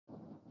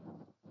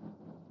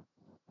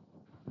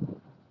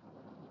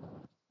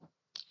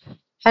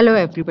Hello,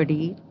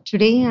 everybody.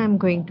 Today I'm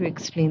going to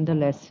explain the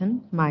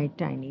lesson, My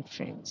Tiny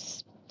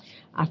Friends.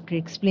 After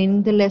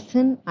explaining the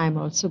lesson, I'm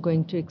also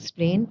going to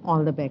explain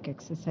all the back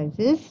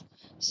exercises.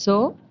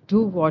 So,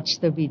 do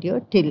watch the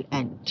video till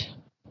end.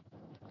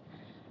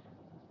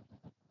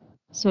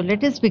 So,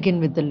 let us begin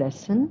with the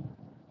lesson,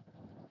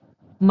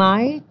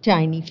 My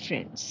Tiny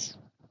Friends.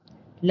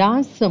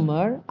 Last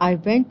summer, I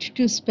went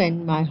to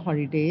spend my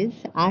holidays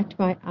at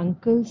my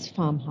uncle's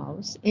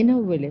farmhouse in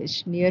a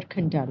village near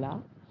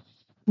Khandala,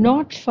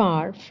 not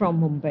far from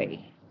Mumbai.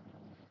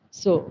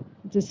 So,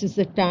 this is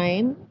the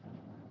time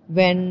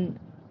when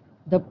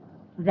the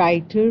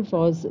writer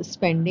was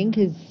spending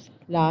his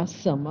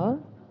last summer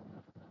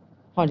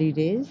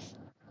holidays.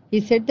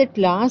 He said that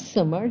last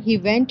summer he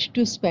went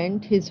to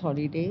spend his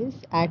holidays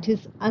at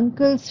his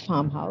uncle's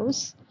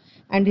farmhouse,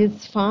 and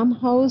his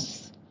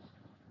farmhouse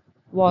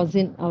was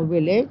in a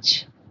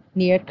village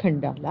near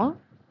Khandala.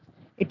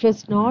 It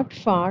was not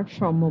far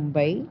from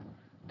Mumbai.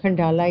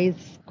 Khandala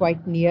is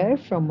quite near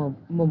from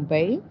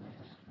Mumbai.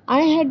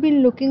 I had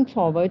been looking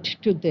forward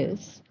to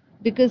this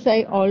because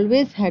I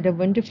always had a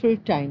wonderful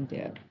time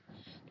there.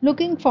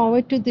 Looking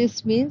forward to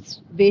this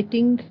means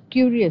waiting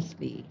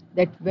curiously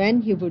that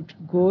when he would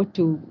go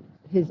to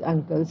his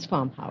uncle's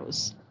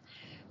farmhouse.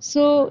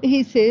 So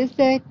he says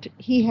that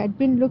he had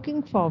been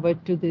looking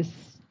forward to this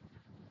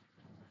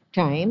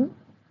time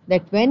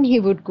that when he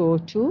would go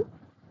to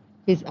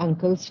his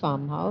uncle's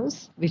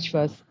farmhouse, which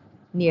was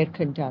near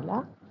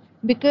Khandala,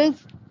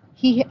 because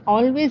he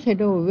always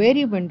had a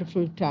very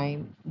wonderful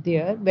time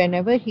there.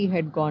 Whenever he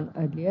had gone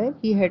earlier,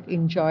 he had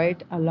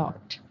enjoyed a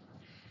lot.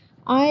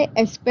 I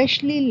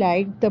especially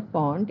liked the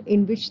pond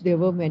in which there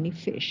were many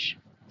fish.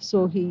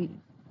 So he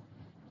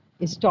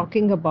is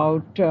talking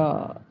about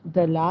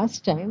the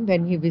last time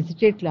when he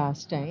visited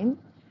last time.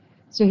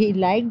 So he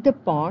liked the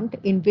pond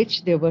in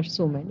which there were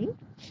so many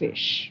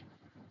fish.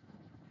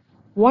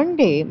 One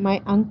day,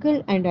 my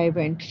uncle and I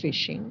went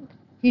fishing.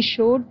 He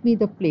showed me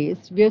the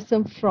place where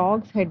some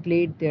frogs had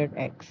laid their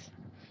eggs.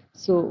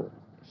 So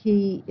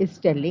he is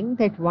telling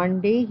that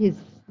one day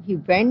he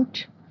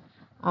went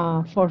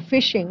for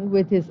fishing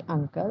with his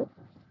uncle,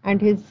 and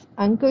his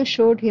uncle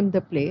showed him the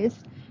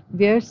place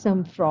where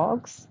some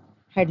frogs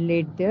had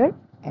laid their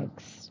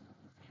eggs.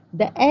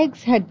 The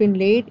eggs had been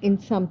laid in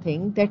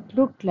something that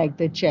looked like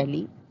the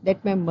jelly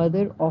that my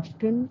mother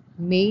often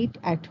made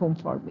at home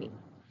for me.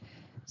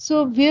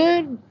 So,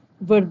 where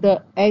were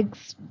the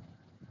eggs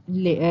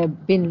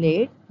been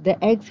laid?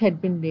 The eggs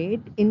had been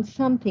laid in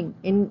something,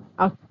 in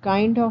a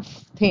kind of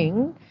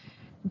thing.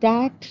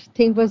 That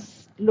thing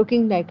was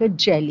looking like a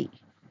jelly.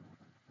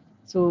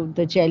 So,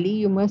 the jelly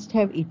you must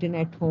have eaten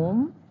at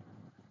home.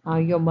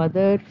 Your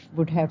mother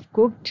would have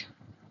cooked,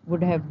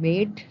 would have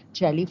made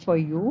jelly for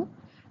you.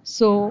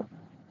 So,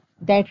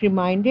 that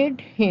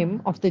reminded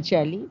him of the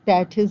jelly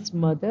that his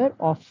mother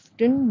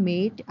often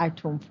made at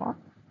home for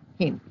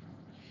him.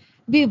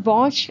 We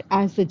watched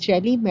as the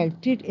jelly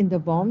melted in the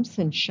warm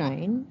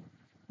sunshine.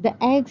 The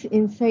eggs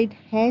inside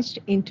hatched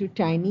into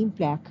tiny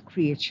black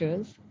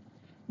creatures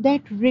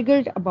that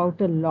wriggled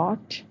about a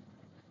lot.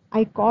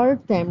 I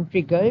called them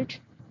wriggled,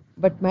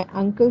 but my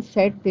uncle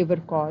said they were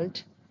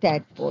called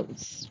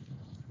tadpoles.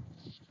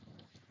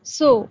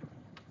 So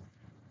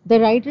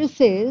the writer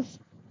says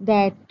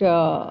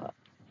that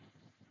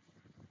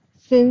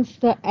since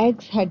the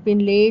eggs had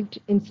been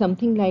laid in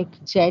something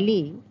like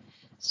jelly,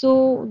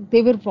 so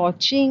they were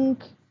watching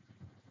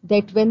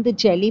that when the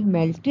jelly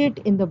melted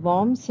in the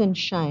warm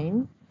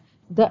sunshine,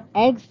 the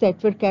eggs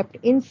that were kept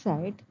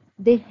inside,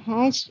 they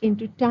hatched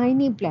into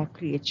tiny black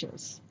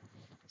creatures.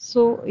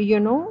 So,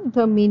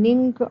 the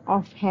meaning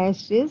of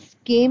hatched is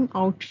came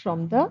out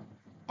from the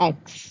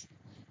eggs.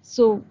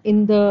 So,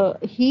 in the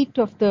heat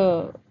of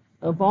the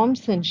warm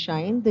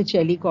sunshine, the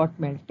jelly got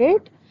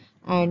melted,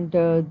 and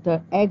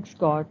the eggs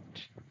got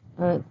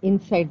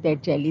inside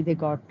that jelly, they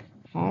got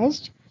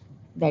hatched.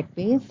 That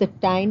means the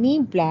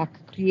tiny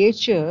black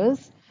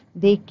creatures,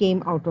 they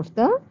came out of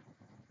the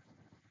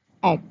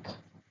egg,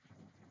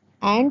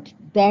 and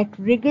that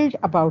wriggled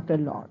about a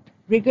lot.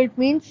 Wriggled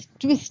means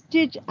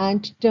twisted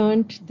and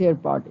turned their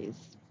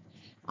bodies.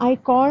 I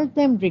called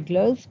them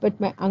wrigglers, but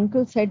my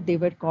uncle said they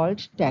were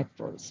called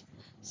tadpoles.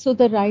 So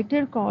the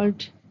writer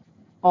called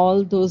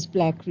all those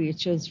black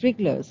creatures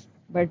wrigglers,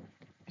 but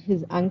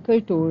his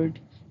uncle told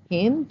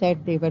him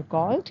that they were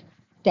called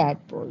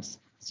tadpoles.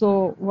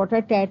 So what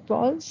are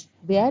tadpoles?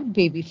 They are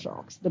baby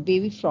frogs. The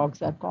baby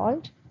frogs are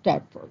called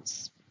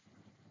tadpoles.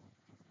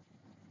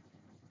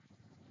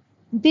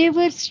 They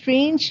were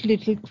strange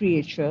little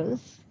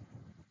creatures.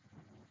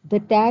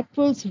 The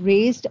tadpoles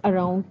raced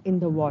around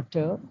in the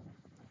water.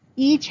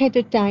 Each had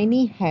a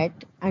tiny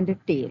head and a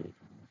tail.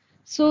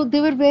 So they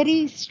were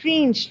very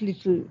strange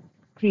little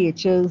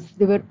creatures.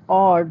 They were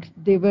odd.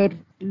 They were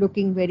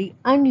looking very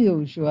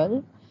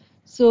unusual.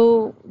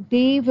 So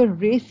they were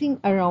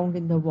racing around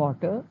in the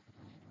water,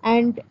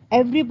 and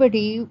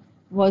everybody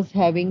was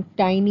having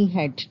tiny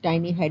head.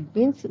 Tiny head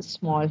means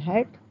small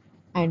head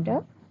and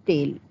a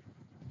tail.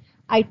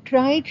 I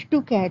tried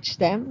to catch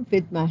them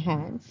with my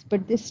hands,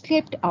 but they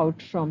slipped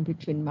out from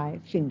between my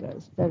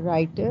fingers. The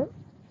writer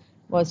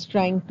was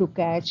trying to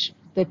catch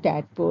the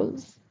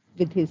tadpoles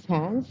with his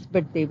hands,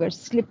 but they were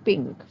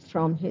slipping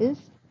from his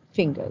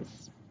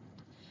fingers.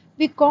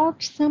 We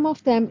caught some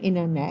of them in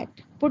a net,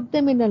 put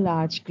them in a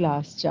large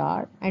glass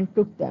jar, and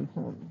took them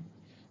home.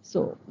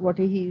 So, what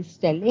he is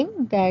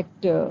telling that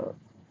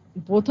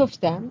both of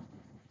them,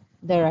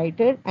 the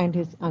writer and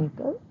his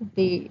uncle,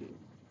 they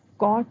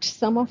caught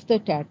some of the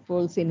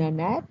tadpoles in a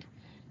net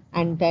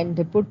and then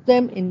they put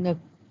them in a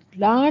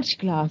large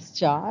glass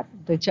jar,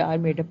 the jar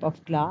made up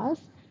of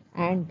glass,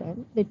 and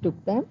then they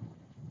took them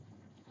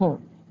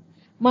home.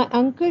 My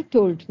uncle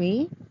told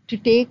me to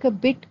take a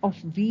bit of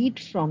weed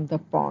from the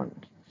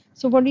pond.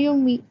 So, what do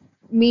you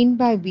mean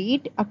by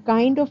weed? A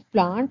kind of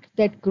plant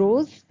that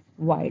grows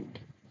wild.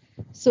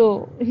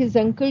 So, his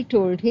uncle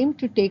told him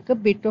to take a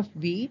bit of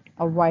weed,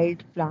 a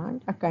wild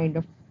plant, a kind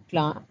of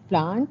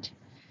plant,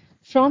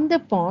 from the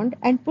pond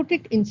and put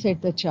it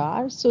inside the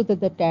jar so that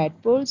the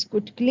tadpoles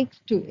could cling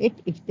to it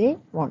if they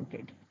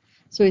wanted.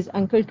 So his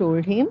uncle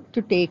told him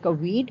to take a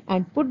weed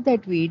and put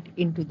that weed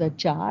into the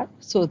jar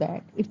so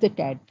that if the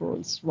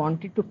tadpoles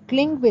wanted to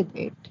cling with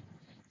it,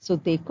 so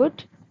they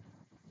could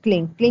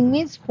cling. Cling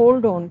means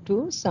hold on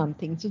to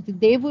something. So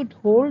they would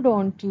hold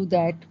on to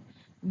that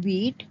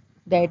weed,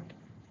 that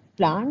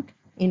plant,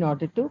 in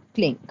order to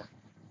cling.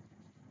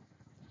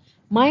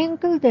 My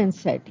uncle then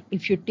said,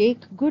 if you take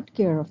good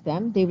care of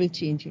them, they will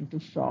change into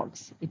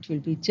frogs. It will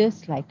be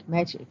just like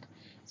magic.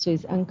 So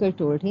his uncle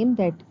told him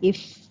that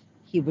if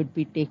he would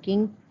be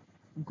taking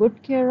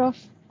good care of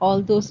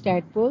all those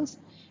tadpoles,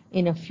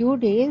 in a few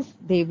days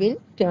they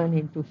will turn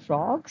into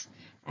frogs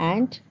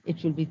and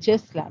it will be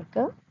just like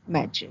a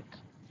magic.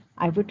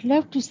 I would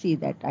love to see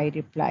that, I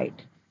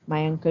replied.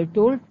 My uncle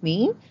told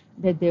me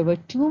that there were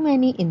too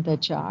many in the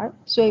jar,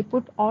 so I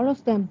put all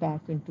of them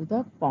back into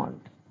the pond.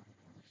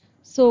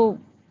 So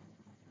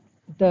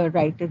the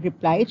writer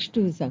replied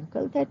to his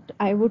uncle that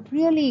I would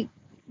really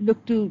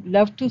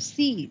love to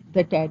see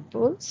the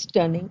tadpoles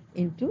turning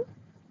into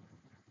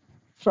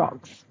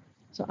frogs.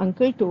 So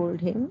uncle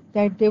told him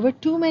that there were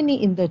too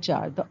many in the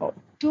jar.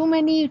 Too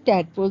many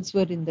tadpoles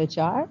were in the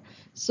jar.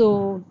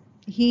 So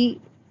he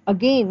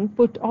again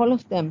put all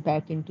of them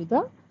back into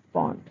the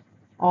pond.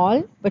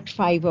 All but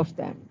 5 of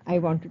them. I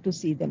wanted to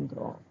see them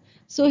grow.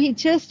 So he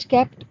just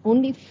kept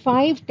only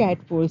 5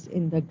 tadpoles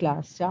in the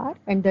glass jar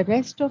and the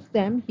rest of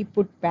them he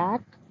put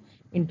back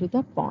into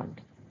the pond.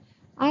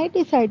 I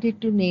decided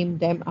to name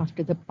them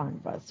after the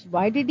Pandavas.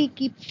 Why did he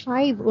keep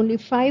only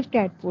five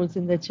tadpoles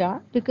in the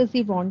jar? Because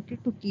he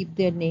wanted to keep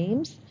their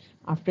names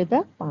after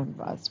the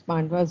Pandavas.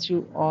 Pandavas,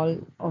 all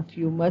of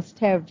you must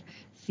have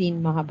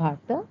seen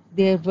Mahabharata.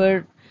 There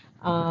were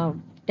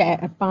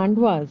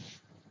Pandavas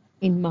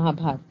in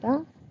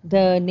Mahabharata.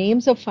 The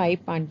names of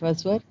 5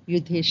 Pandavas were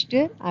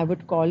Yudhishthir, I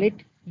would call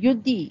it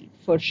Yudhi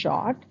for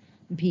short,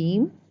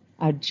 Bhim,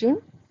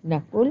 Arjun,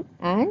 Nakul,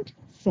 and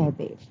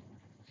Sahadev.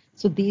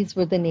 So these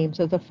were the names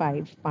of the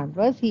 5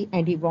 Pandavas. He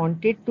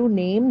wanted to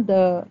name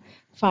the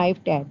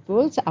 5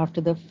 tadpoles after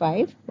the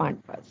 5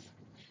 Pandavas.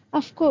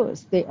 Of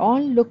course, they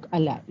all looked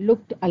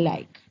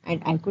alike,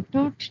 and I could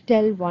not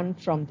tell one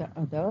from the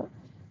other,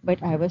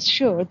 but I was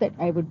sure that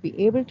I would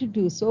be able to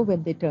do so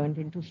when they turned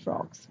into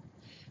frogs.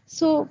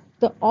 So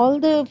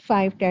all the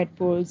 5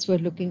 tadpoles were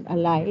looking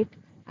alike,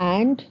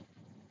 and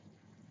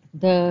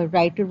the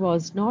writer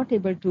was not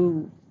able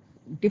to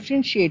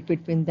differentiate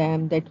between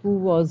them, that who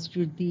was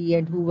Judy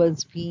and who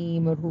was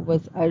Bhim or who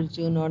was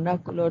Arjun or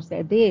Nakul or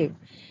Sahadev.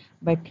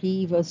 But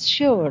he was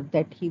sure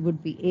that he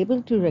would be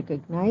able to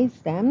recognize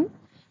them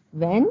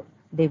when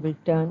they will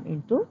turn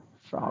into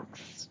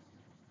frogs.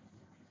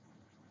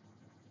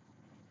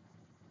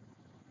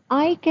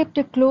 I kept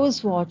a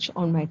close watch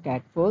on my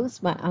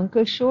tadpoles. My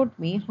uncle showed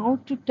me how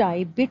to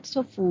tie bits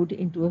of food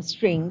into a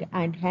string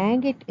and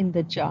hang it in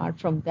the jar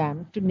from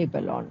them to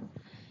nibble on.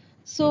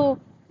 So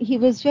he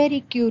was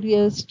very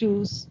curious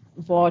to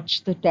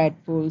watch the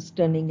tadpoles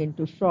turning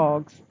into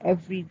frogs.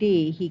 Every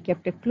day he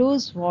kept a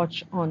close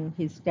watch on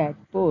his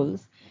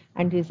tadpoles,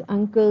 and his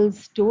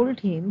uncles told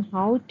him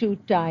how to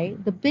tie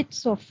the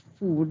bits of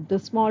food, the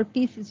small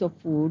pieces of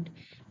food,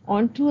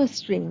 onto a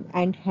string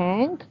and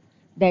hang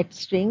that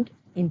string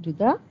into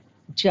the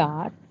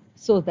jar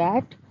so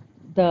that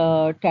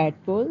the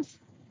tadpoles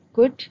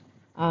could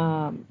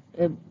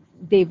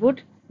they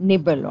would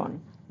nibble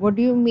on. What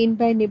do you mean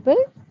by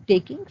nibble?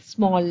 Taking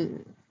small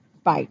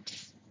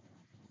bites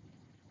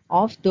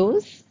of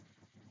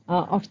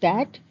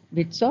that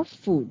bits of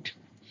food.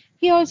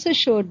 He also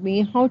showed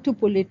me how to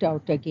pull it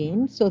out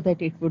again so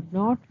that it would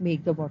not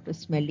make the water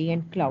smelly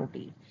and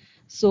cloudy.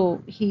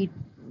 So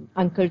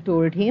uncle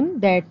told him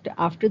that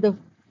after the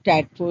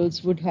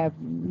tadpoles would have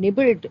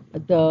nibbled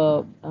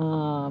the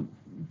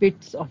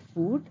bits of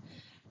food,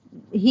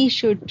 he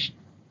should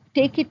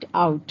take it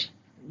out,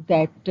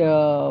 that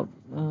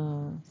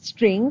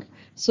string,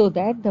 so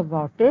that the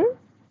water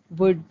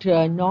would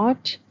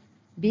not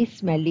be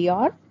smelly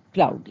or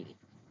cloudy.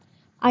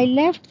 I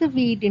left the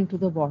weed into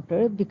the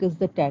water because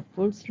the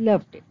tadpoles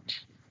loved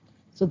it.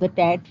 So the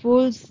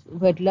tadpoles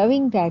were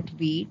loving that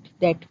weed,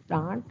 that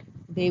plant.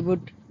 They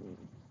would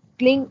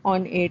cling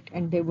on it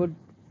and they would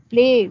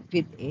play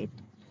with it.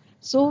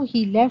 So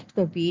he left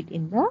the weed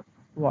in the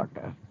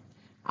water.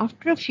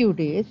 After a few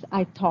days,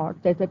 I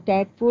thought that the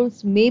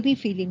tadpoles may be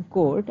feeling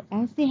cold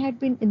as they had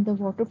been in the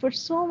water for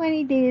so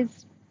many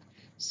days.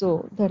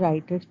 So the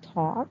writer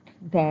thought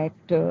that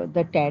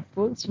the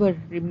tadpoles were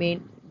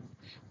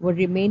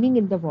remaining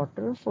in the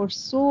water for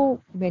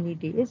so many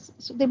days,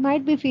 so they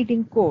might be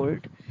feeling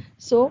cold.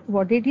 So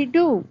what did he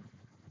do?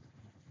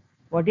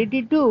 What did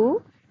he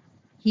do?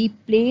 He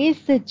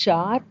placed the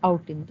jar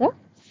out in the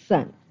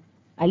sun.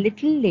 A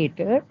little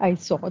later, I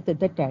saw that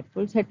the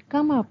tadpoles had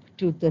come up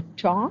to the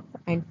top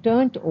and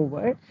turned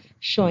over,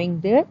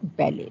 showing their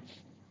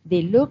bellies.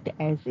 They looked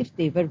as if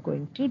they were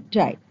going to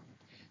die.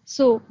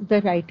 So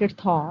the writer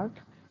thought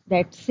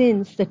that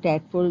since the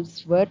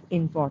tadpoles were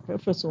in water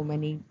for so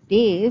many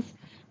days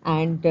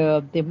and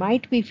they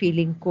might be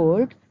feeling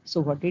cold,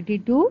 so what did he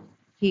do?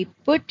 He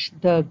put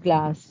the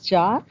glass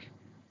jar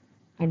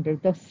under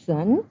the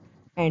sun,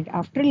 and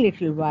after a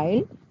little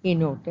while he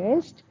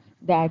noticed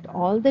that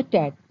all the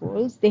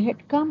tadpoles, they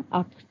had come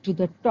up to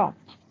the top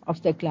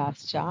of the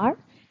glass jar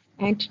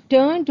and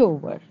turned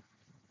over,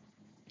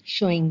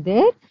 showing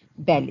their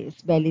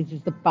bellies. Bellies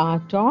is the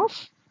part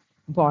of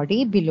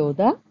body below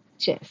the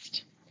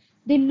chest.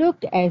 They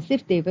looked as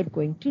if they were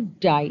going to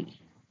die.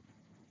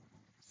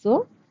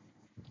 So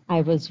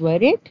I was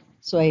worried,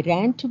 so I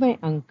ran to my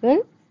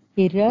uncle.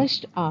 He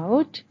rushed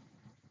out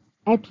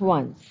at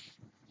once.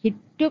 He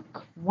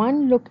took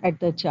one look at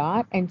the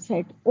jar and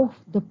said, "Oh,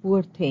 the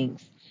poor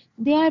things.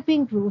 They are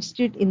being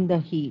roasted in the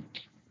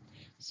heat."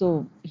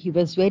 So he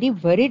was very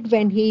worried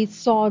when he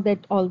saw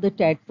that all the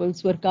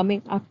tadpoles were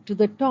coming up to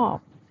the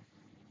top.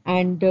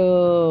 And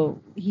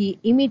he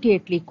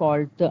immediately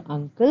called the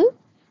uncle.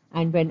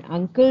 And when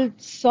uncle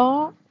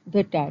saw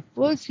the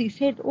tadpoles, he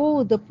said,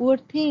 "Oh, the poor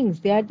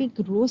things, they are being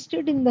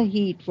roasted in the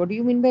heat." What do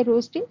you mean by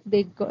roasting?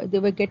 They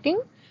were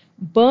getting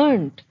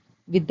burnt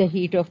with the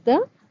heat of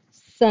the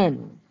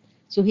sun.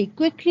 So he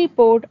quickly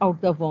poured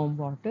out the warm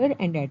water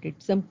and added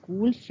some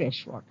cool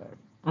fresh water.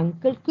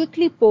 Uncle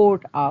quickly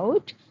poured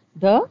out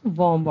the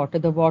warm water.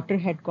 The water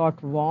had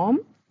got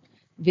warm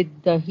with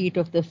the heat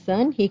of the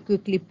sun. He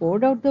quickly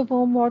poured out the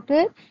warm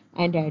water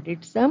and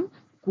added some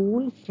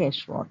cool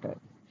fresh water.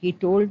 He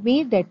told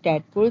me that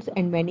tadpoles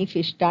and many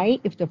fish die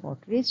if the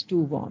water is too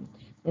warm.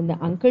 Then the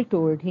uncle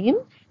told him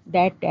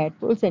that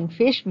tadpoles and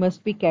fish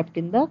must be kept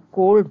in the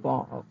cold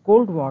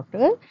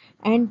water,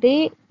 and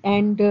they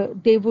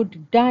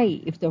would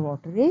die if the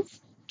water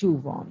is too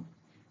warm.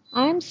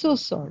 "I'm so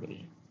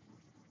sorry,"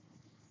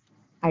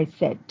 I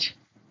said.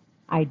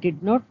 "I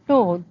did not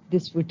know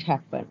this would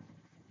happen.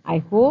 I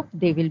hope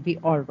they will be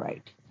all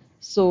right."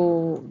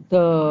 So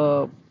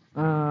the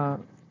uh,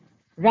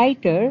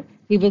 writer,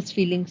 he was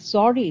feeling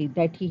sorry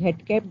that he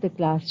had kept the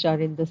glass jar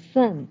in the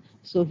sun.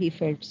 So he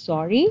felt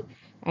sorry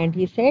and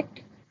he said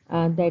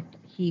that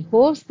he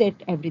hopes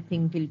that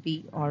everything will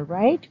be all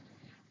right.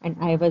 And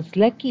I was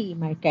lucky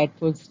my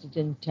tadpoles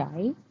didn't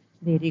die.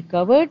 They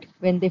recovered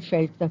when they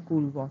felt the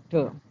cool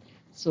water.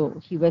 So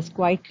he was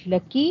quite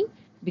lucky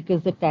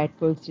because the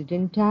tadpoles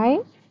didn't die.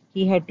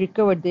 He had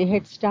recovered. They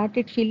had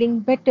started feeling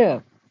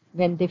better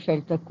when they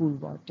felt the cool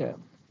water.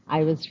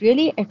 I was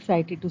really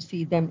excited to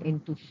see them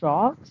into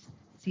frogs,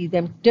 see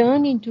them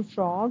turn into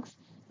frogs.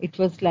 It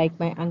was like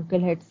my uncle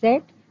had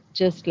said,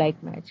 just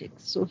like magic.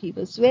 So he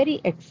was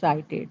very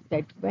excited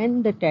that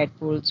when the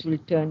tadpoles will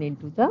turn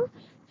into the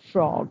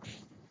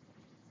frogs.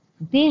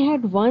 They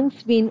had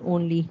once been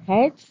only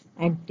heads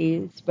and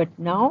tails, but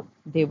now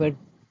they were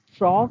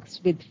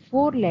frogs with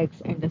four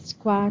legs and a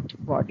squat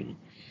body.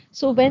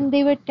 So when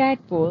they were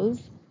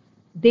tadpoles,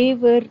 they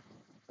were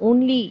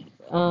only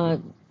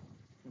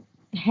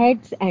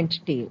heads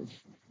and tails,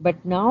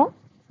 but now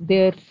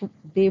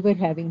they were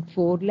having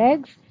four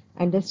legs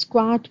and a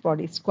squat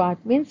body.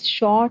 Squat means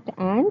short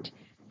and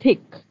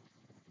thick.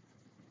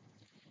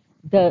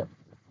 The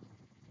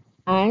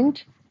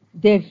and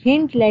their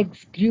hind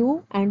legs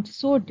grew, and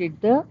so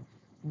did the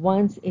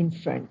ones in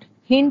front.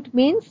 Hind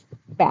means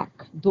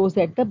back, those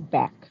at the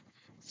back.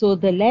 So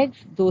the legs,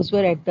 those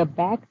were at the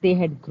back, they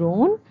had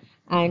grown,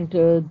 and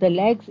the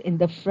legs in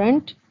the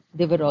front,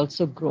 they were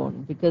also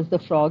grown because the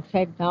frogs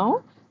had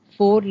now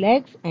four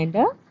legs and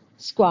a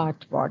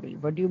squat body.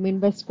 What do you mean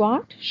by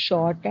squat?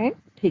 Short and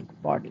thick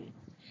body.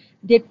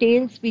 Their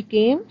tails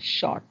became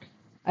short.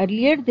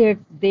 Earlier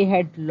they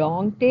had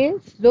long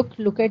tails.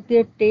 Look at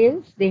their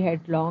tails. They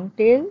had long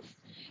tails,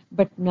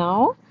 but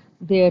now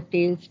their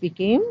tails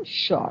became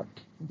short.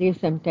 They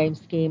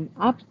sometimes came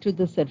up to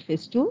the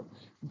surface to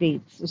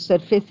breathe. So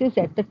surface is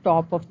at the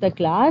top of the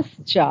glass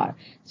jar.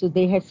 So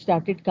they had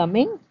started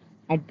coming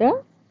at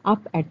the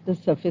up at the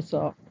surface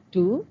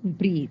to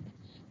breathe.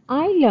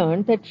 I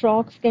learned that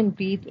frogs can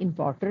breathe in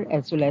water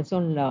as well as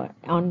on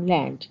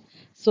land.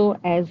 So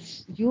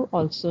as you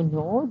also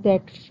know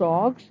that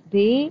frogs,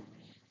 they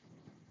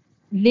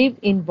live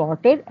in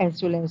water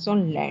as well as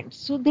on land.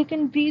 So they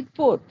can breathe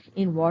both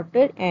in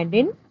water and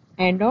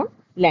on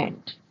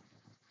land.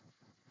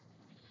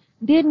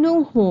 Their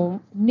new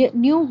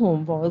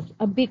home was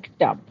a big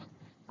tub.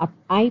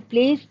 I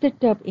placed the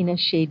tub in a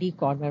shady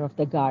corner of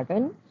the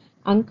garden.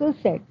 Uncle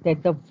said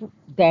that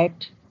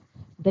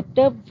the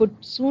tub would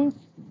soon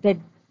that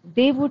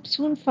they would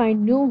soon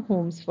find new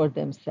homes for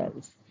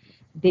themselves.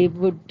 They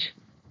would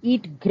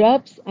eat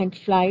grubs and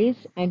flies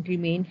and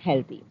remain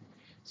healthy.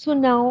 So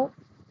now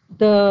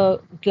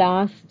the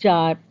glass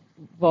jar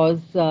was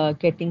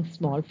getting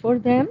small for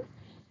them.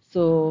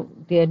 So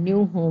their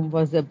new home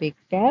was a big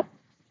tub,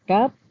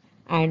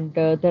 and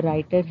the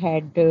writer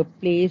had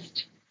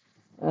placed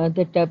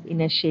the tub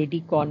in a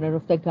shady corner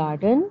of the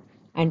garden,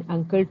 and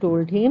uncle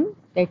told him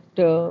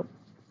that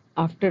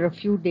after a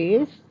few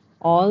days,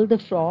 all the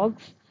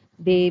frogs,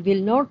 they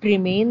will not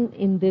remain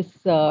in this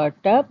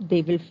tub.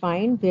 They will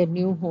find their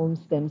new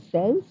homes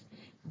themselves.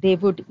 They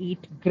would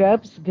eat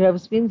grubs.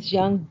 Grubs means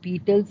young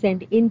beetles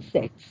and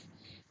insects,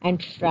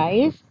 and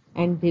flies,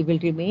 and they will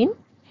remain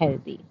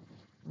healthy.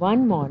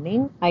 One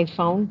morning, I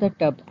found the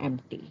tub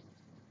empty.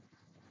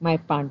 My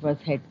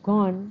pandavas had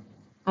gone.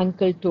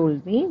 Uncle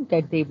told me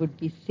that they would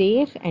be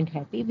safe and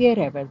happy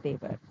wherever they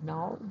were.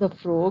 Now the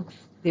frogs,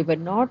 they were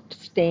not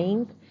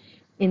staying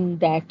in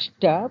that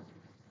tub.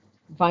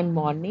 One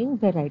morning,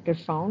 the writer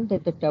found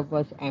that the tub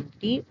was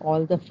empty.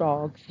 All the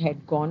frogs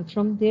had gone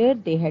from there.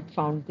 They had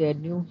found their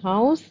new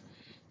house.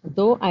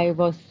 Though I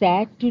was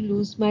sad to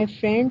lose my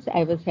friends,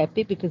 I was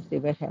happy because they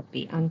were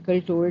happy.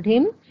 Uncle told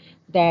him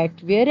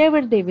that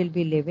wherever they will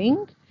be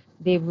living,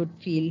 they would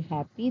feel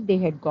happy. They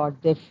had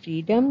got their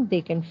freedom.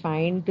 They can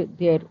find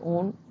their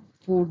own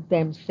food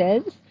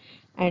themselves.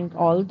 And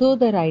although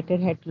the writer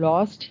had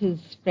lost his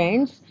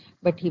friends,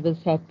 but he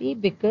was happy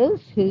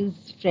because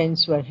his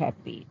friends were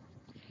happy.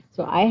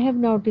 So I have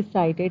now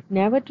decided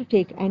never to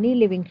take any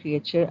living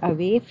creature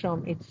away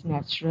from its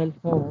natural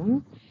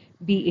home,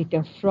 be it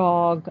a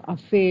frog, a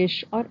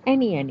fish, or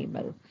any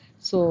animal.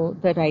 So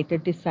the writer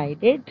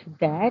decided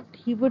that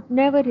he would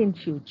never in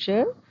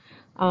future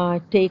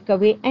take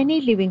away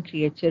any living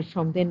creature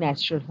from their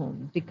natural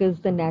home, because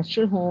the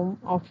natural home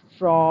of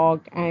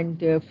frog and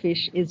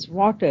fish is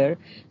water.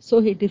 So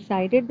he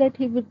decided that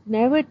he would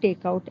never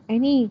take out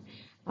any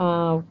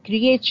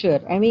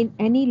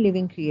any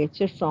living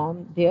creature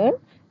from their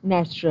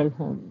natural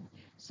home.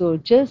 So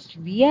just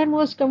we are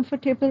most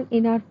comfortable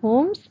in our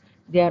homes,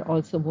 they are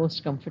also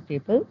most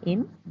comfortable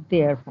in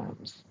their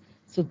homes.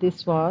 So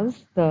this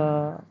was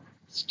the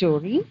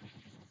story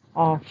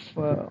of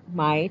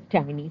my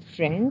tiny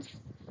friends,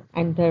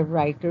 and the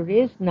writer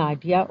is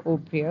Nadia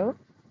Obrier.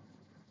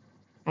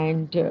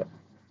 And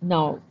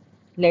now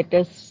let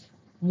us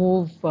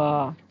move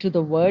to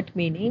the word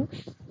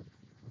meanings.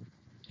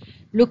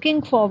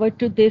 Looking forward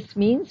to this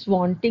means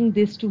wanting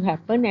this to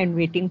happen and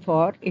waiting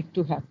for it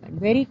to happen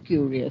very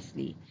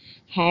curiously.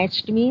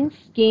 Hatched means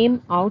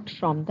came out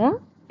from the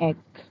egg.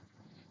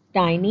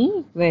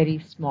 Tiny, very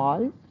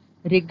small.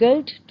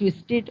 Wriggled,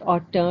 twisted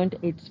or turned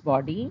its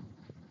body.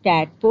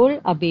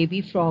 Tadpole, a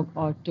baby frog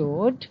or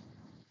toad.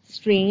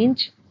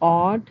 Strange,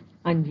 odd,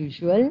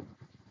 unusual.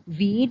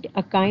 Weed,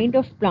 a kind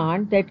of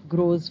plant that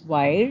grows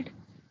wild.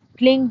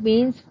 Cling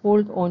means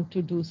hold on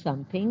to do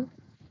something.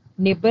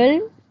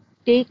 Nibble,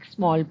 take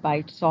small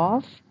bites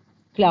off.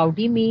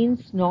 Cloudy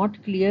means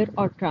not clear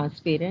or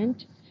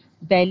transparent.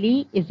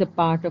 Belly is a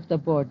part of the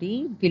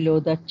body below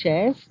the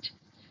chest.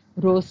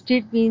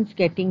 Roasted means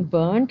getting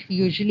burnt,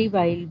 usually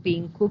while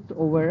being cooked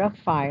over a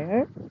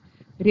fire.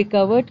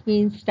 Recovered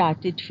means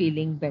started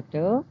feeling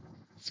better.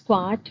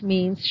 Squat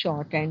means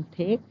short and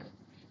thick.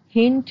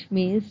 Hint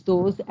means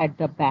those at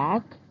the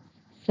back.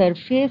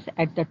 Surface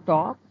at the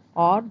top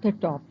or the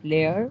top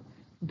layer.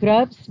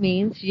 Grubs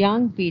means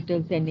young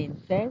beetles and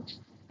insects.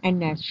 And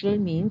natural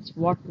means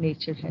what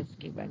nature has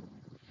given.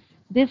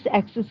 This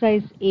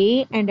exercise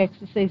A and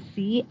exercise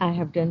C I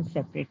have done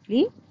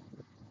separately.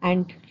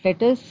 And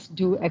let us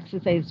do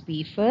exercise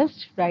B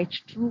first. Write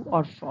true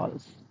or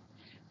false.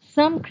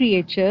 Some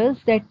creatures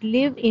that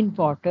live in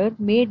water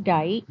may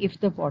die if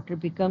the water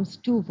becomes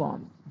too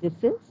warm. This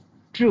is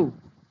true.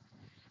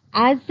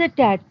 As the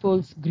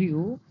tadpoles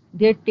grew,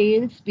 their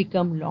tails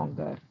become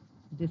longer.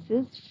 This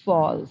is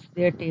false.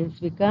 Their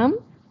tails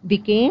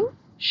became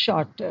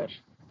shorter.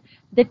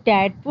 The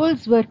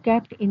tadpoles were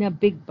kept in a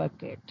big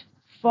bucket.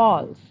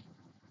 False.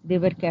 They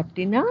were kept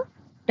in a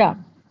tub.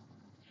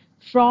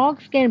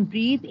 Frogs can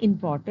breathe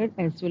in water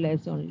as well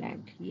as on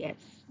land. Yes,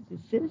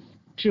 this is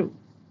true.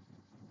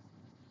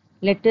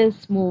 Let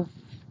us move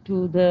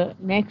to the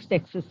next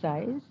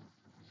exercise.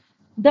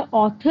 The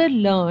author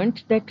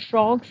learned that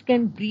frogs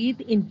can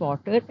breathe in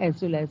water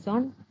as well as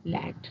on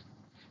land.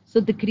 So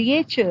the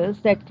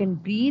creatures that can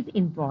breathe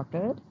in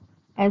water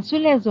as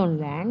well as on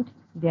land,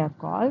 they are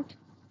called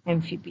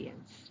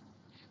amphibians.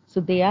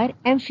 So they are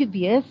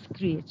amphibious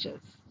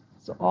creatures.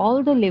 So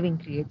all the living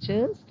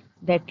creatures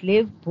that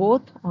live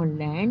both on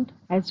land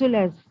as well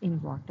as in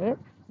water,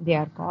 they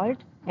are called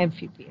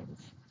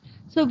amphibians.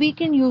 So we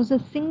can use a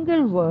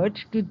single word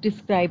to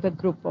describe a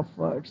group of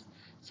words.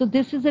 So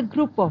this is a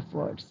group of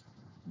words.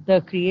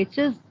 The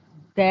creatures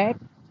that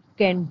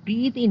can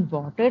breathe in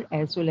water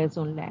as well as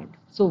on land.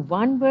 So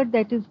one word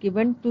that is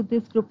given to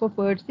this group of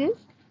words is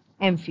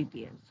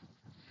amphibians.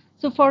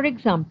 So for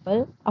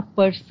example, a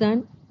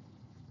person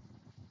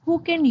who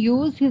can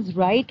use his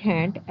right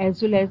hand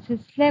as well as his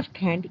left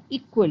hand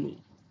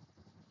equally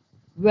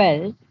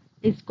well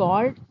is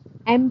called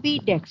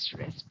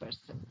ambidextrous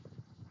person.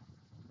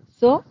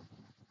 So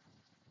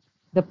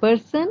the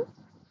person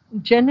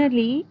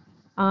generally,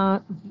 uh,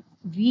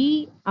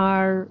 we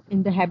are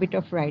in the habit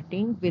of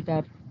writing with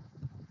our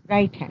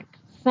right hand.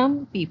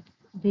 Some people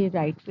they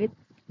write with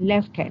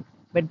left hand,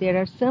 but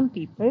there are some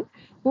people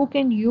who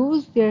can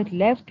use their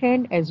left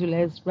hand as well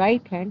as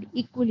right hand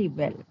equally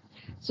well.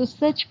 So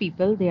such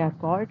people, they are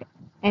called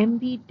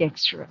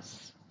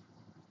ambidextrous.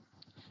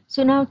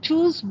 So now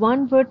choose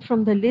one word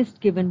from the list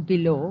given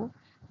below.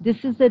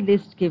 This is the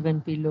list given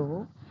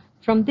below.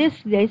 From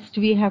this list,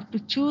 we have to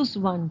choose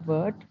one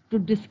word to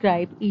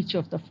describe each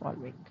of the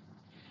following.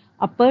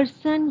 A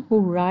person who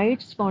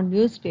writes for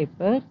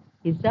newspaper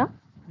is a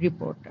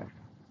reporter.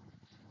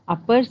 A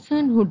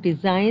person who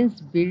designs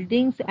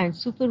buildings and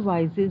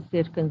supervises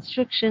their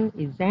construction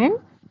is an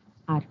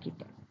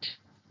architect.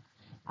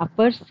 A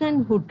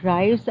person who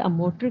drives a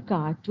motor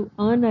car to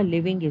earn a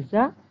living is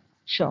a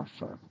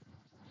chauffeur.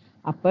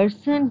 A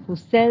person who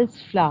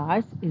sells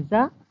flowers is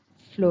a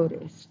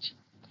florist.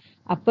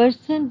 A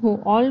person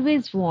who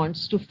always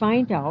wants to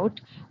find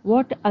out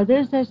what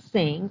others are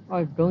saying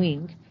or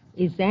doing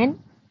is an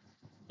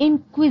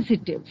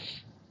inquisitive.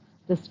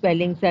 The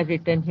spellings are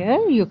written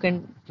here. You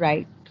can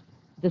write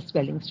the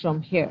spellings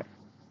from here.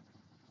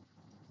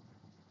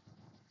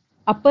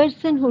 A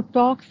person who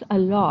talks a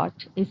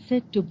lot is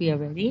said to be a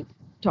very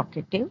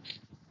talkative.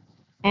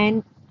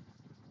 And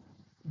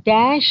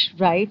Dash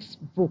writes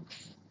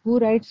books. Who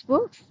writes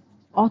books?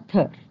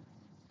 Author.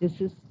 This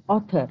is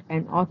author,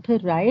 and author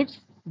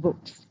writes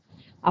books.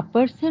 A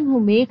person who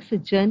makes a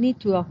journey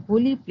to a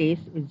holy place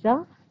is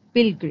a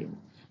pilgrim.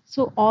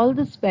 So all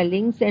the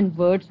spellings and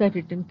words are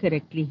written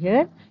correctly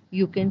here.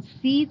 You can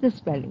see the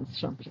spellings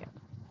from here.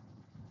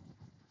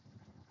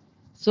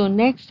 So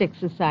next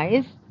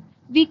exercise,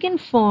 we can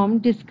form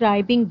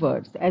describing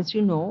words. As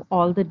you know,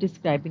 all the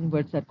describing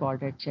words are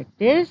called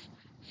adjectives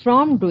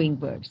from doing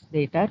words.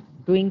 Later,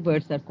 doing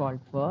words are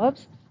called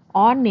verbs,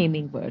 or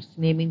naming words.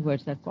 Naming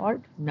words are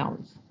called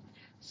nouns.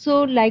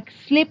 So like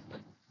slip,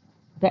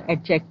 the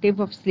adjective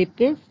of slip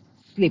is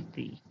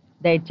slippery.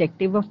 The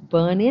adjective of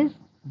burn is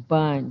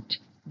burnt.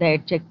 The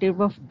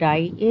adjective of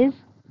die is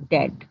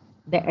dead.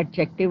 The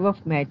adjective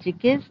of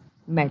magic is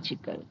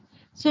magical.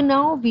 So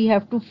now we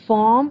have to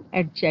form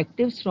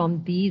adjectives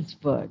from these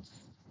words.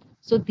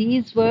 So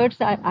these words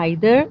are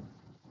either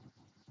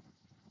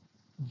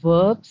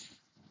verbs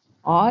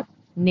or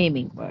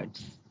naming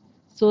words.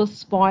 So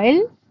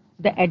spoil,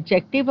 the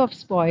adjective of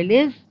spoil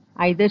is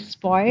either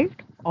spoiled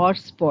or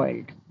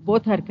spoiled.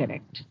 Both are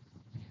correct.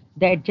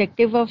 The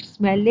adjective of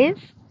smell is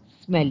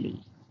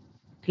smelly.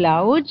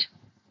 Cloud,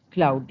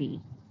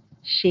 cloudy.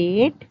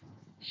 Shade,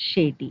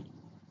 shady.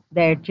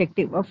 The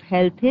adjective of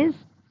health is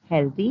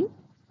healthy.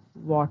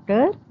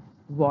 Water,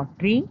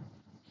 watery.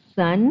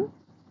 Sun,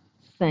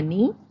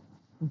 sunny.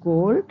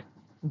 Gold,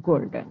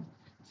 golden.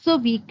 So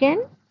we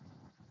can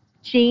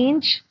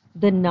change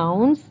the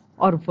nouns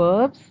or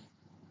verbs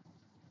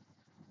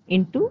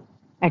into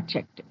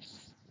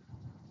adjectives.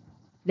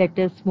 Let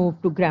us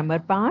move to grammar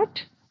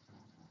part.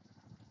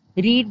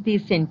 Read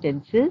these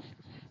sentences.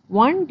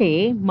 One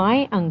day,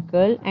 my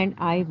uncle and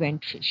I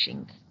went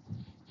fishing.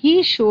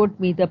 He showed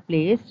me the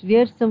place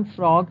where some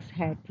frogs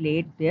had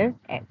laid their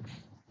eggs.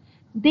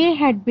 They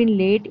had been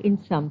laid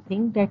in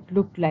something that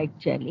looked like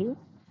jelly.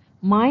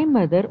 My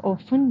mother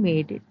often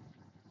made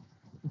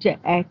it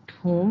at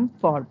home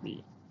for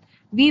me.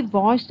 We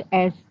watched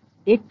as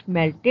it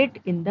melted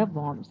in the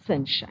warm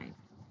sunshine.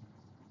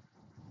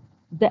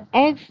 The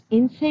eggs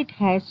inside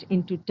hatched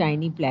into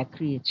tiny black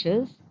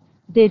creatures.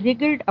 They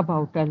wriggled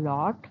about a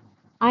lot.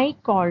 I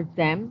called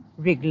them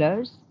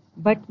wrigglers,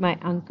 but my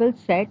uncle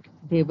said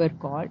they were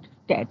called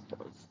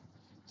tadpoles.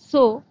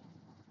 So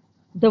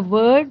the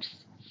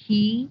words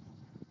he,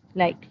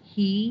 like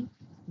he,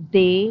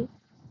 they,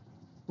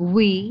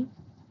 we,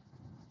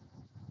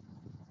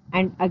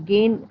 and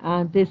again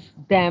this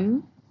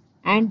them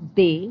and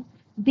they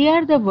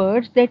are the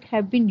words that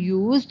have been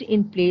used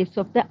in place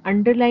of the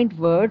underlined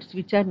words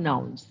which are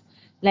nouns.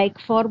 Like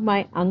for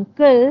my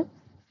uncle,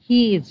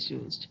 he is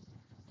used.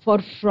 For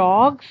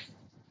frogs,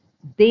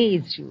 they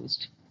is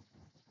used.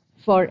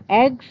 For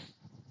eggs,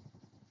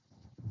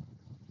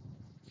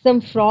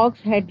 some frogs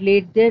had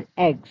laid their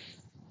eggs.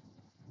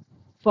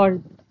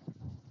 For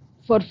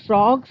for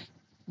frogs,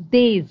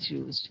 they is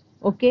used.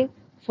 Okay.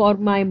 For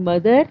my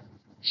mother,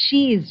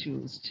 she is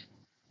used.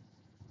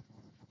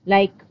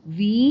 Like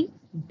we,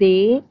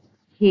 they,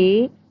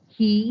 he,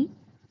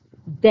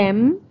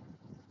 them,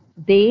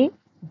 they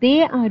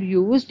are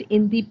used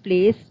in the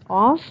place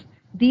of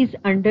these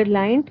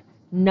underlined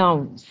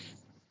nouns.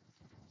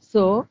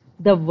 So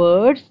the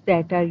words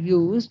that are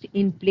used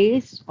in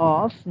place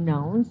of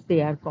nouns,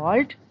 they are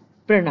called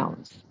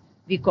pronouns.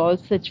 We call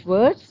such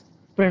words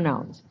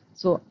pronouns.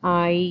 So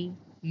I,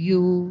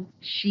 you,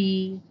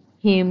 she,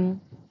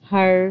 him,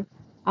 her,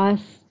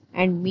 us,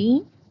 and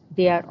me,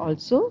 they are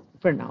also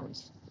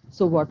pronouns.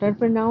 So what are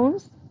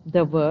pronouns?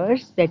 The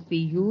words that we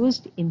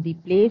used in the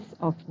place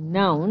of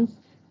nouns,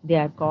 they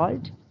are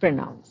called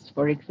pronouns.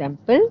 For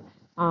example,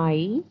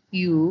 I,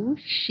 you,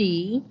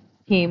 she,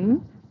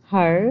 him,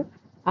 her,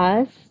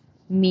 us,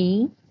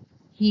 me,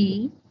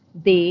 he,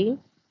 they,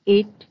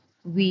 it,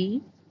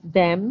 we,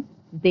 them,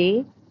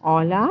 they,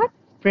 all are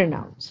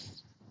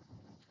pronouns.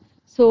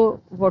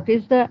 So what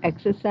is the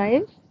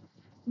exercise?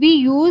 We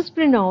use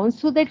pronouns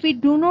so that we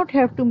do not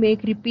have to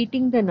make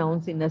repeating the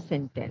nouns in a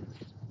sentence.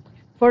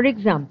 For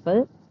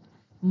example,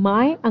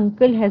 my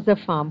uncle has a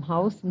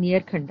farmhouse near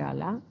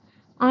Khandala.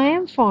 I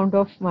am fond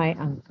of my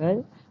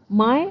uncle.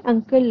 My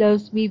uncle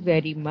loves me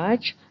very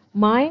much.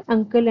 My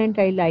uncle and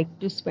I like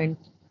to spend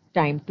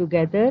time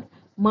together.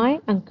 My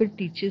uncle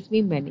teaches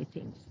me many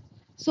things.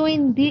 So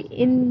in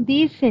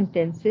these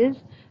sentences,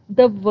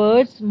 the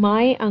words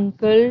my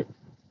uncle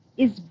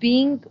is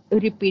being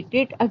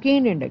repeated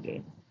again and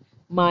again.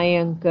 My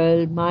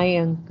uncle, my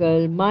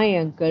uncle, my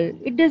uncle.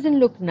 It doesn't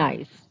look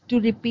nice to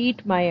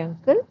repeat my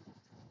uncle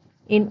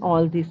in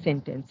all these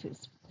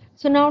sentences.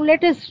 So now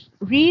let us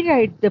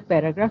rewrite the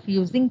paragraph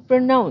using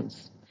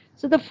pronouns.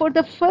 So for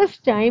the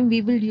first time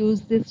we will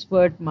use this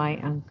word my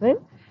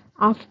uncle.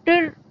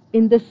 After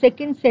in the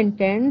second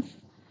sentence,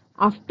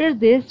 after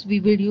this we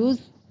will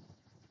use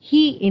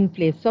he in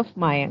place of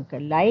my uncle.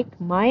 Like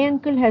my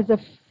uncle has a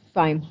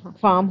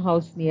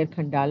farmhouse near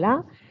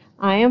Khandala.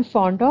 I am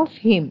fond of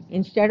him.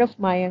 Instead of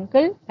my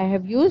uncle, I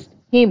have used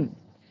him.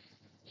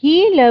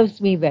 He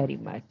loves me very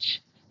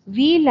much.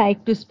 We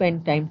like to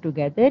spend time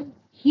together.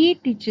 He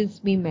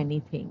teaches me many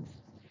things.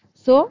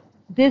 So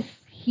this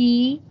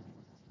he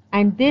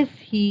and this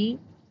he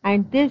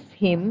and this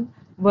him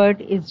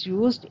word is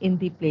used in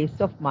the place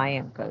of my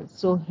uncle.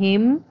 So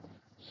him,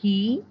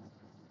 he,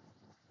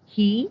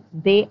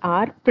 they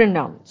are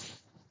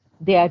pronouns.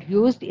 They are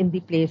used in the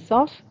place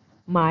of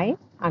my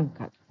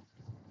uncle.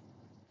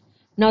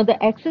 Now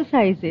the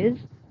exercise is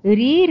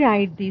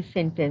rewrite these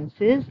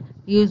sentences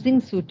using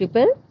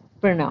suitable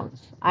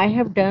pronouns. I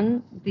have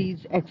done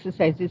these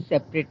exercises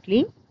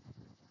separately,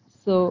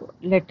 so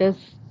let us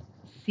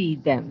see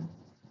them.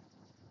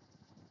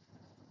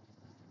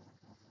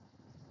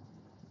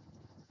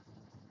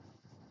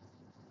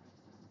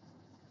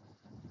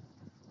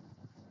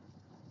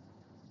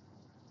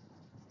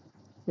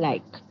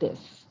 Like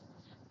this.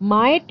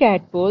 My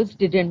tadpoles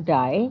didn't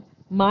die.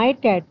 My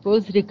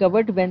tadpoles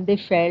recovered when they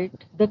felt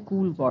the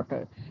cool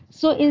water.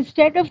 So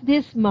instead of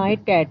this my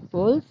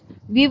tadpoles,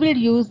 we will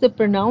use the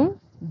pronoun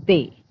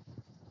they.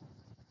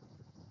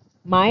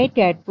 My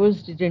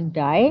tadpoles didn't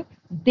die.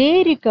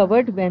 They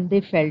recovered when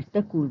they felt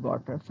the cool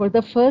water. For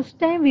the first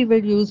time, we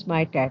will use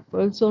my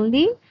tadpoles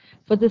only.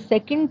 For the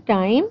second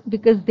time,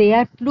 because they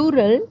are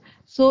plural,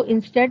 so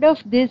instead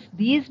of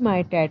these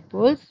my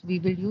tadpoles, we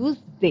will use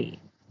they.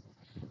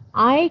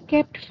 I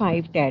kept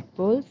 5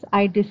 tadpoles.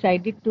 I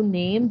decided to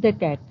name the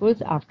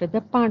tadpoles after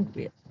the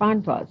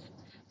pandavas.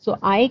 So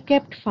I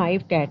kept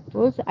 5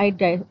 tadpoles. I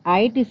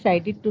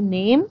decided to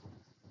name,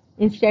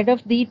 instead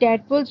of the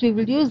tadpoles, we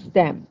will use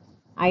them.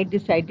 I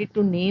decided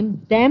to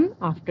name them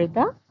after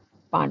the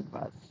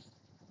pandavas.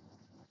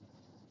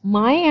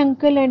 My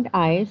uncle and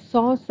I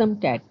saw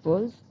some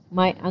tadpoles.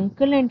 My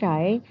uncle and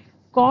I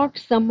caught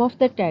some of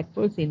the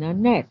tadpoles in a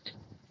net.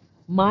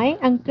 My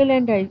uncle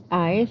and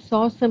I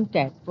saw some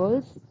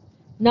tadpoles.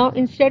 Now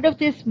instead of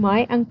this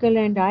my uncle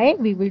and I,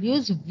 we will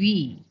use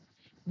we.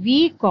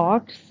 We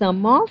caught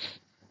some of,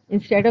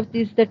 instead of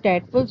this the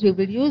tadpoles, we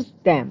will use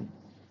them.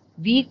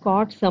 We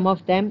caught some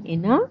of them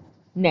in a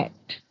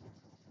net.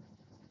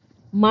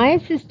 My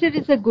sister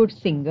is a good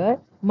singer.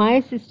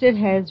 My sister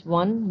has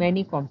won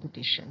many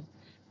competitions.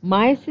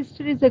 My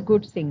sister is a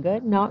good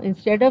singer. Now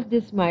instead of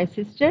this my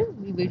sister,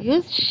 we will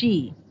use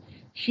she.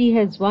 She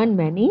has won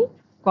many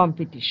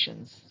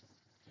competitions.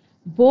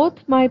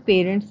 Both my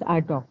parents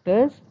are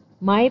doctors.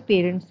 My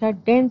parents are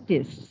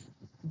dentists.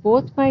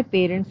 Both my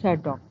parents are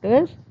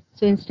doctors.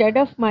 So instead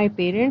of my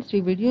parents,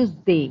 we will use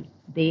they.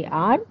 They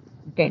are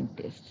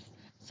dentists.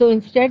 So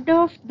instead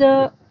of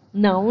the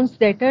nouns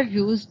that are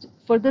used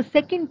for the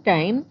second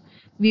time,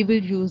 we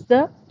will use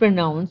the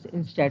pronouns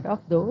instead of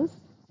those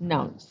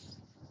nouns.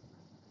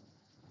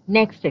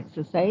 Next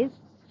exercise.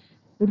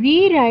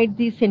 Rewrite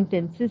these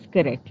sentences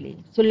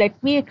correctly. So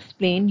let me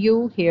explain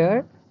you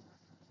here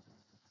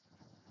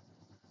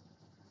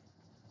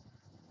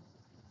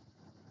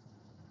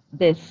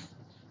this.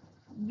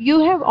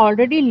 You have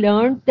already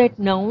learned that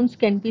nouns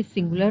can be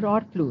singular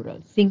or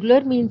plural.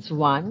 Singular means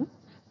one,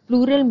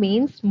 plural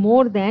means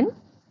more than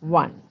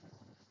one.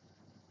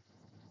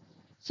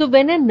 So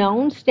when a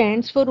noun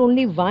stands for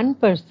only one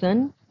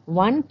person,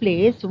 one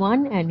place,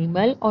 one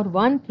animal, or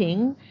one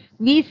thing,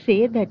 we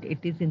say that it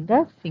is in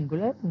the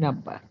singular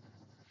number.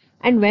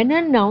 And when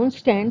a noun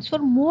stands for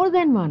more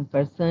than one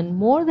person,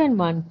 more than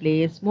one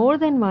place, more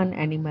than one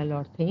animal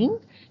or thing,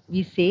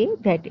 we say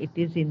that it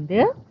is in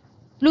the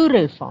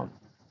plural form.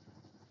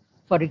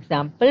 For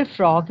example,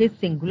 frog is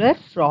singular,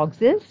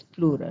 frogs is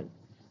plural.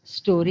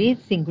 Story is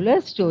singular,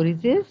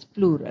 stories is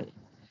plural.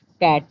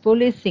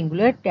 Tadpole is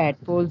singular,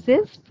 tadpoles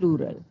is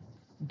plural.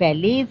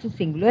 Belly is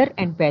singular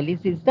and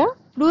bellies is the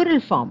plural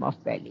form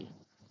of belly.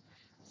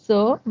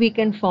 So we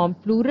can form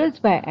plurals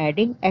by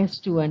adding s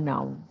to a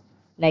noun,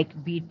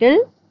 like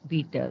beetle,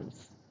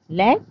 beetles,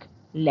 leg,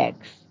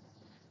 legs.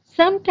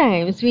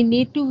 Sometimes we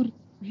need to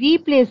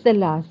replace the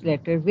last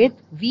letter with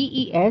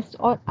VES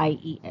or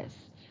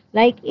IES.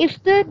 Like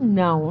if the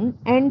noun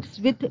ends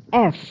with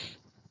F,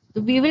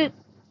 we will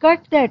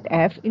cut that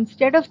F.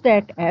 Instead of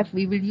that F,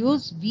 we will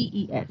use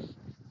VES.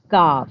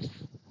 Calves.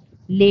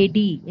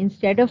 Lady.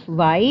 Instead of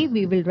Y,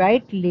 we will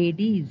write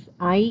ladies.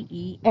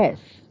 IES.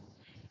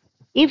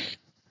 If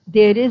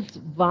there is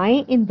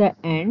Y in the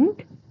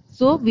end,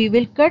 so we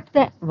will cut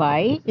the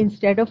Y.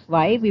 Instead of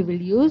Y, we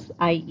will use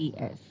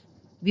IES.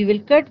 We will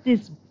cut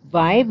this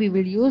Y, we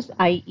will use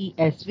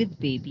IES with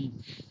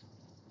babies.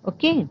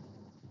 Okay.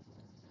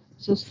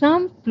 So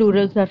some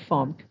plurals are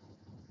formed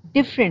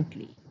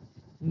differently.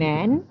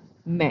 Man,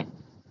 men.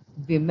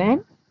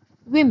 Women,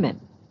 women.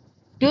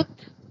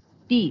 Tooth,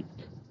 teeth.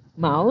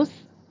 Mouse,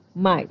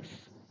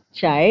 mice.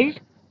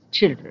 Child,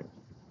 children.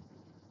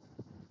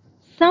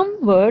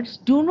 Some words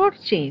do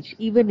not change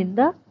even in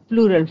the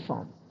plural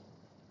form.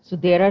 So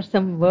there are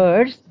some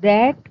words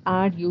that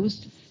are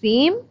used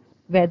same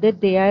whether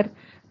they are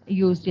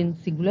used in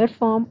singular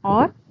form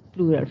or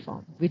plural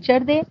form. Which are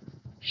they?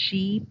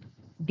 Sheep,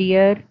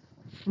 deer,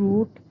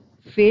 fruit,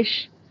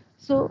 fish.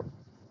 So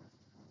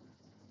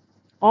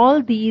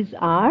all these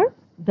are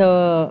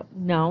the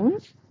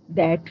nouns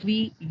that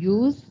we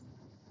use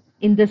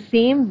in the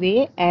same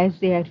way as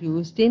they are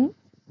used in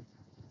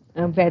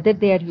whether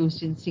they are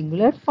used in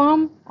singular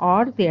form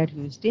or they are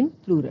used in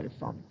plural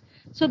form.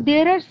 So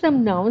there are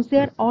some nouns, they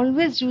are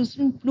always used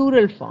in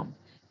plural form,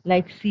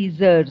 like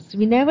Caesars.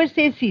 We never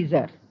say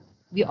Caesar.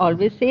 We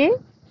always say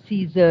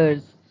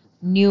Caesars,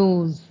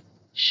 news,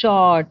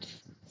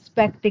 shorts,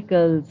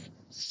 spectacles,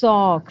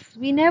 socks.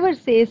 We never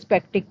say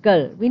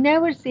spectacle. We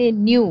never say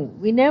new.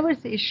 We never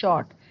say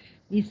short.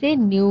 We say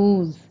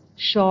news,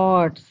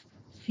 shorts,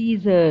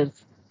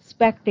 Caesars,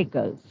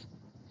 spectacles.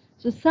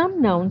 So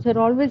some nouns are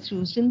always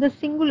used in the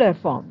singular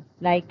form,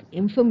 like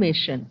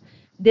information.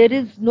 There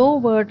is no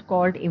word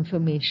called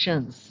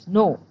informations.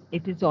 No,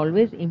 it is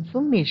always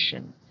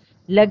information.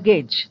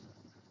 Luggage.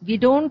 We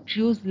don't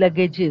use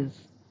luggages.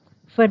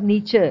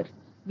 Furniture.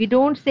 We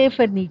don't say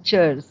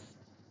furnitures.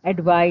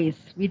 Advice.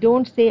 We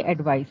don't say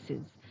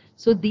advices.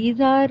 So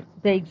these are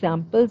the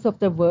examples of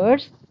the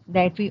words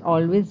that we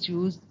always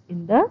use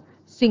in the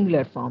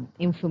singular form.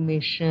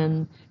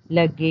 Information,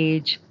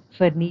 luggage,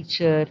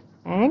 furniture,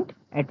 and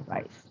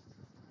advice.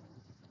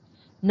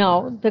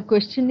 Now the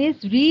question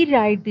is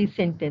rewrite these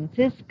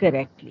sentences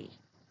correctly.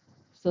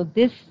 So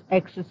this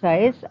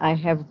exercise I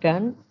have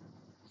done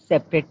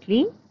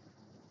separately.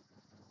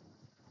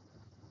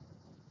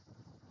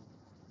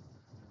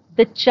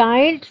 The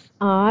childs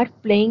are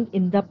playing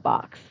in the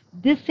parks.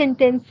 This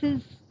sentence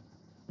is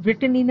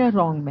written in a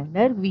wrong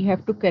manner. We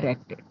have to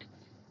correct it.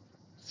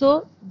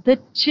 So the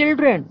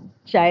children,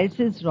 childs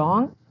is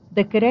wrong.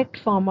 The correct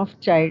form of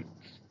child,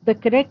 the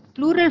correct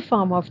plural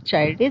form of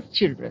child is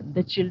children.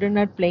 The children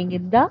are playing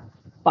in the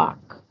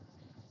park.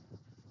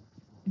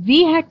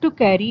 We had to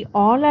carry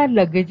all our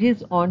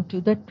luggages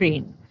onto the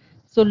train.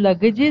 So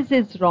luggages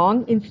is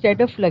wrong. Instead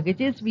of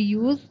luggages,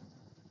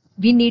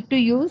 we need to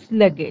use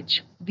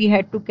luggage. We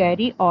had to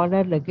carry all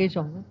our luggage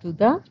onto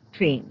the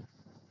train.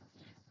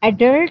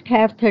 Adult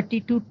have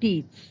 32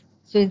 teeth.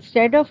 So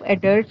instead of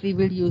adult, we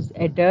will use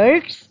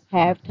adults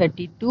have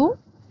 32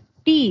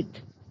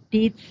 teeth.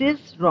 Teeth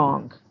is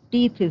wrong.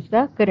 Teeth is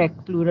the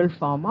correct plural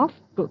form of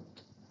tooth.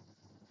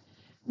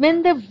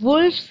 When the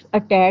wolves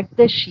attacked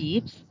the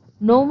sheep,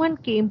 no one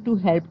came to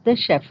help the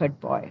shepherd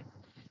boy.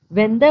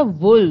 When the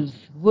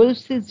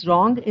wolves is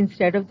wrong.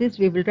 Instead of this,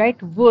 we will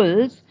write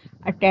wolves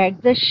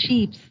attack the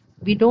sheep.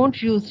 We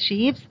don't use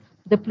sheep.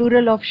 The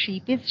plural of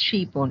sheep is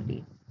sheep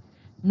only.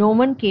 No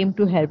one came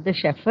to help the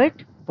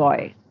shepherd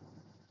boy.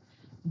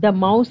 The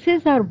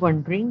mouses are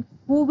wondering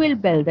who will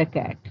bell the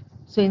cat.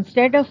 So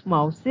instead of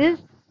mouses,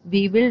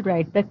 we will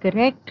write the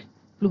correct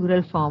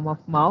plural form of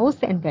mouse,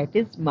 and that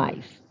is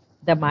mice.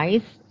 The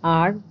mice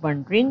are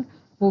wondering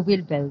who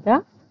will bell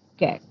the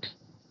cat.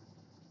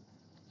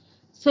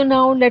 So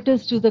now let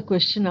us do the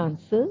question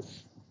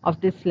answers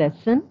of this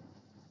lesson.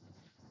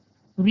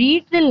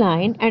 Read the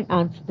line and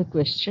answer the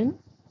question.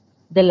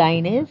 The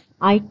line is,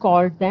 I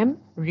called them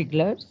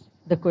wrigglers.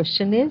 The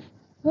question is,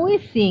 who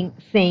is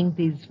saying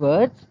these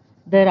words?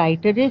 The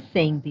writer is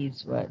saying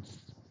these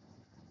words.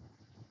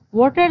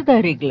 What are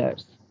the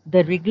wrigglers?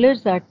 The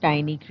wrigglers are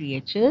tiny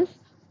creatures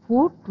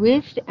who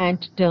twist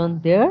and turn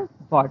their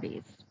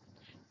bodies.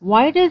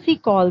 Why does he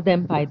call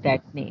them by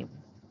that name?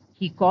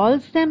 He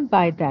calls them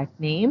by that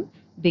name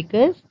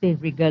because they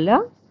wriggle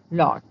a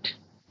lot.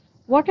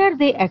 What are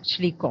they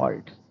actually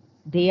called?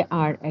 They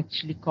are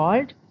actually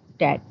called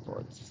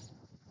tadpoles.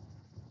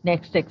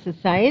 Next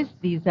exercise,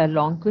 these are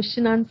long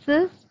question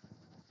answers.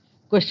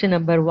 Question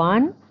number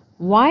 1,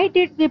 why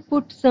did they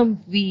put some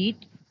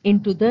wheat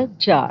into the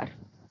jar?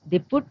 They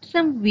put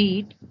some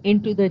wheat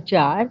into the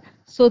jar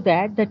so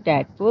that the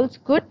tadpoles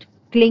could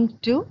cling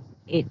to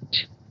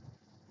it.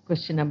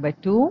 Question number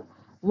 2.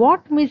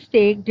 What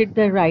mistake did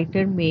the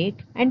writer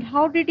make and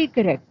how did he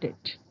correct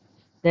it?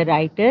 The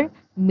writer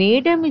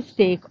made a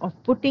mistake of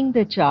putting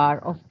the jar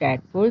of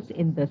tadpoles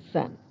in the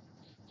sun.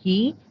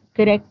 He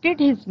corrected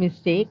his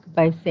mistake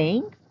by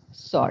saying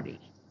sorry.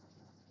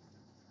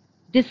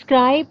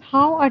 Describe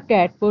how a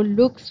tadpole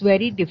looks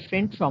very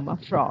different from a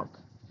frog.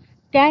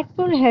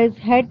 Tadpole has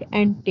head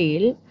and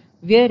tail,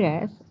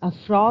 whereas a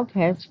frog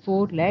has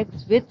 4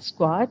 legs with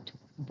squat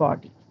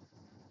body.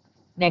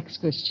 Next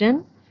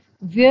question.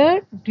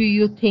 Where do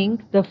you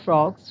think the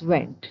frogs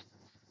went?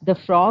 The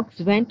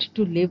frogs went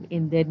to live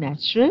in their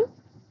natural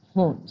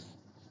homes.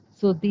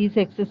 So these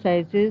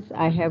exercises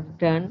I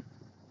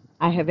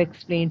have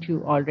explained to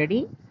you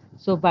already.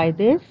 So by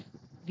this,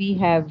 we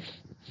have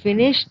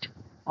finished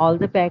all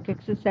the back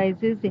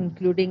exercises,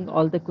 including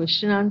all the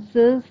question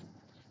answers.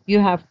 You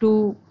have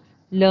to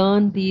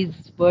learn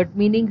these word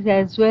meanings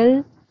as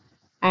well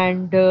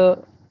and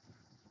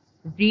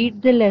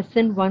read the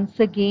lesson once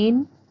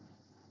again.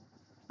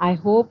 I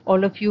hope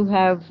all of you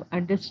have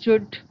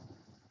understood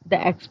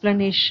the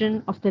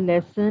explanation of the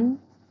lesson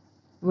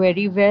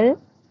very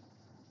well.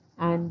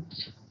 And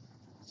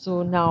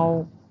so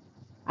now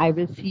I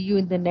will see you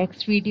in the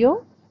next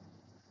video.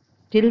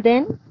 Till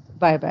then,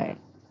 bye bye.